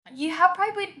You have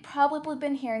probably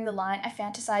been hearing the line, I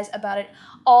fantasize about it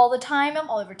all the time. I'm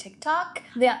all over TikTok.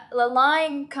 The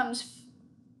line comes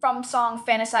from song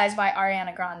Fantasize by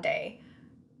Ariana Grande,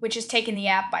 which has taken the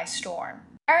app by storm.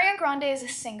 Ariana Grande is a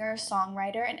singer,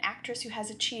 songwriter, and actress who has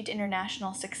achieved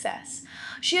international success.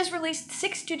 She has released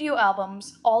 6 studio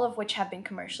albums, all of which have been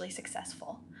commercially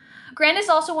successful. Grande has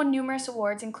also won numerous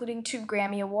awards, including 2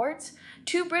 Grammy Awards,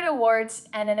 2 Brit Awards,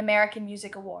 and an American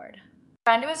Music Award.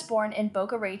 Grande was born in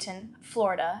Boca Raton,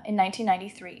 Florida in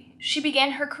 1993. She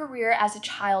began her career as a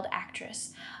child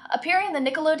actress, appearing in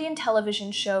the Nickelodeon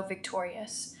television show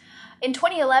Victorious. In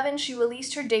 2011, she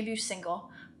released her debut single,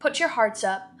 Put Your Hearts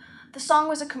Up. The song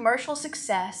was a commercial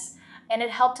success, and it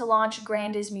helped to launch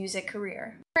Grande's music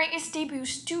career. Grande's debut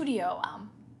studio album,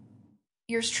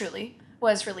 Yours Truly,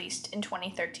 was released in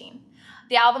 2013.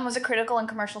 The album was a critical and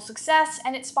commercial success,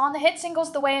 and it spawned the hit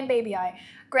singles The Way and Baby I.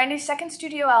 Grande's second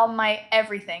studio album, My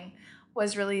Everything,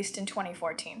 was released in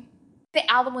 2014. The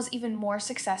album was even more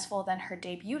successful than her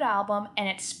debut album, and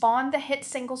it spawned the hit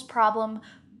singles Problem,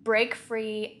 Break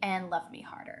Free, and Love Me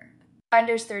Harder.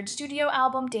 Grande's third studio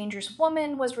album, Dangerous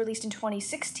Woman, was released in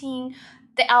 2016.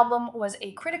 The album was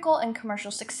a critical and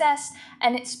commercial success,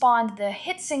 and it spawned the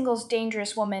hit singles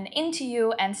Dangerous Woman, Into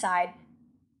You, and Side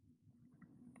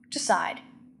to Side.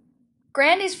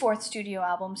 Grande's fourth studio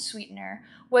album, Sweetener,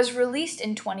 was released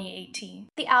in 2018.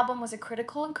 The album was a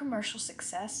critical and commercial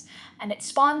success, and it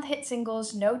spawned the hit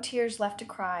singles No Tears Left to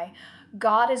Cry,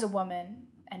 God is a Woman,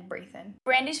 and Breathin'.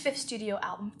 Grande's fifth studio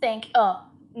album,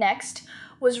 Next,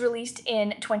 was released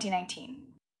in 2019.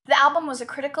 The album was a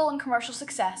critical and commercial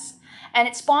success, and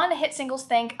it spawned the hit singles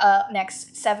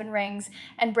Next, 7 Rings,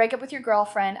 and Break Up With Your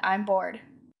Girlfriend, I'm Bored.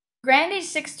 Grande's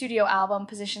sixth studio album,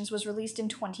 Positions, was released in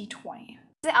 2020.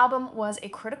 The album was a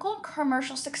critical and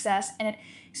commercial success, and it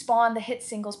spawned the hit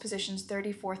singles Positions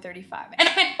 34, 35. And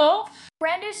I know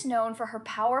Grande is known for her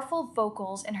powerful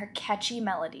vocals and her catchy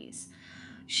melodies.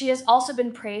 She has also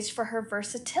been praised for her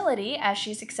versatility as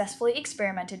she successfully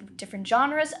experimented with different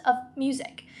genres of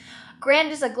music.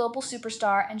 Grande is a global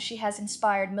superstar, and she has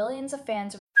inspired millions of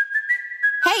fans.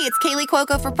 Hey, it's Kaylee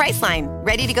Cuoco for Priceline.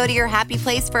 Ready to go to your happy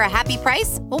place for a happy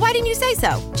price? Well, why didn't you say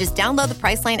so? Just download the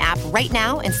Priceline app right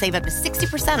now and save up to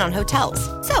 60% on hotels.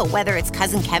 So whether it's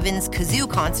Cousin Kevin's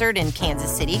Kazoo Concert in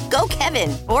Kansas City, go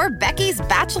Kevin, or Becky's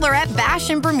Bachelorette Bash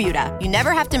in Bermuda, you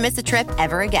never have to miss a trip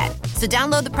ever again. So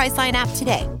download the Priceline app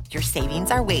today. Your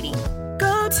savings are waiting.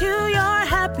 Go to your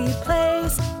happy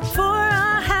place for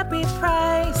a happy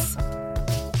price.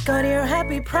 Go to your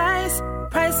happy price,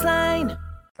 Priceline.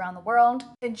 Around the world.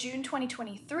 In June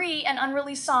 2023, an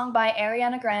unreleased song by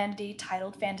Ariana Grande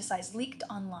titled Fantasize leaked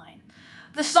online.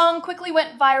 The song quickly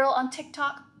went viral on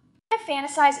TikTok.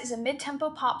 Fantasize is a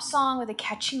mid-tempo pop song with a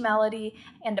catchy melody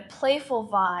and a playful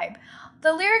vibe.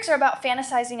 The lyrics are about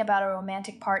fantasizing about a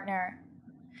romantic partner.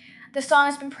 The song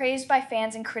has been praised by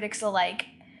fans and critics alike,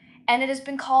 and it has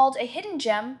been called a hidden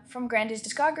gem from Grande's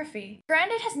discography.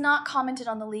 Grande has not commented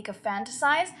on the leak of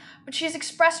Fantasize, but she has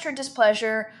expressed her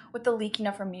displeasure with the leaking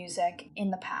of her music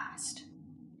in the past.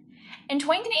 In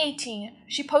 2018,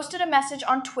 she posted a message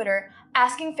on Twitter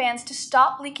asking fans to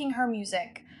stop leaking her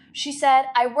music. She said,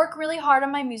 I work really hard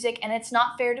on my music, and it's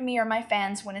not fair to me or my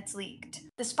fans when it's leaked.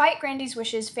 Despite Grande's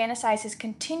wishes, Fantasize has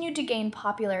continued to gain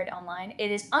popularity online.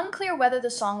 It is unclear whether the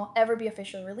song will ever be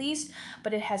officially released,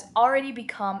 but it has already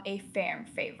become a fan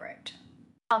favorite.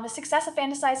 The success of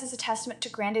Fantasize is a testament to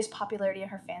Grande's popularity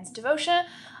and her fans' devotion.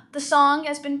 The song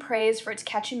has been praised for its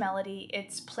catchy melody,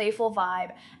 its playful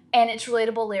vibe, and its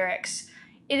relatable lyrics.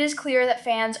 It is clear that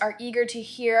fans are eager to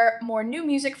hear more new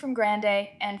music from Grande,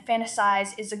 and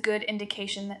Fantasize is a good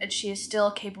indication that she is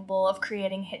still capable of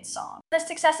creating hit songs. The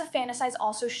success of Fantasize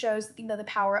also shows the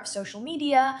power of social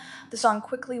media. The song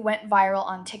quickly went viral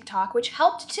on TikTok, which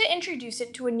helped to introduce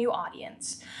it to a new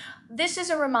audience. This is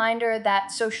a reminder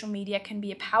that social media can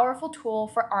be a powerful tool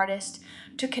for artists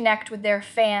to connect with their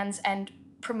fans and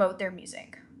promote their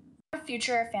music. The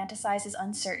future of Fantasize is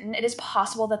uncertain. It is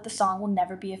possible that the song will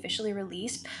never be officially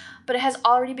released, but it has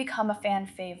already become a fan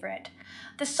favorite.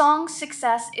 The song's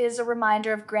success is a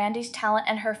reminder of Grande's talent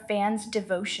and her fans'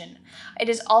 devotion. It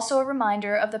is also a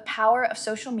reminder of the power of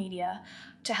social media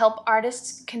to help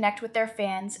artists connect with their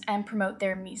fans and promote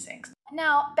their music.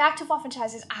 Now, back to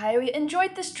Fantasize. I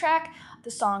enjoyed this track.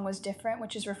 The song was different,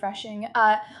 which is refreshing.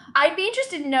 I'd be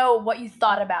interested to know what you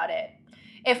thought about it.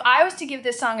 If I was to give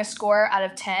this song a score out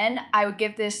of 10, I would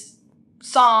give this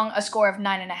song a score of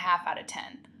 9.5 out of 10,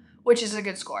 which is a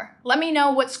good score. Let me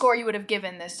know what score you would have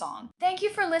given this song. Thank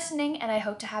you for listening, and I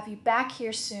hope to have you back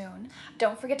here soon.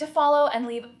 Don't forget to follow and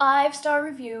leave a 5-star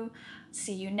review.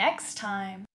 See you next time.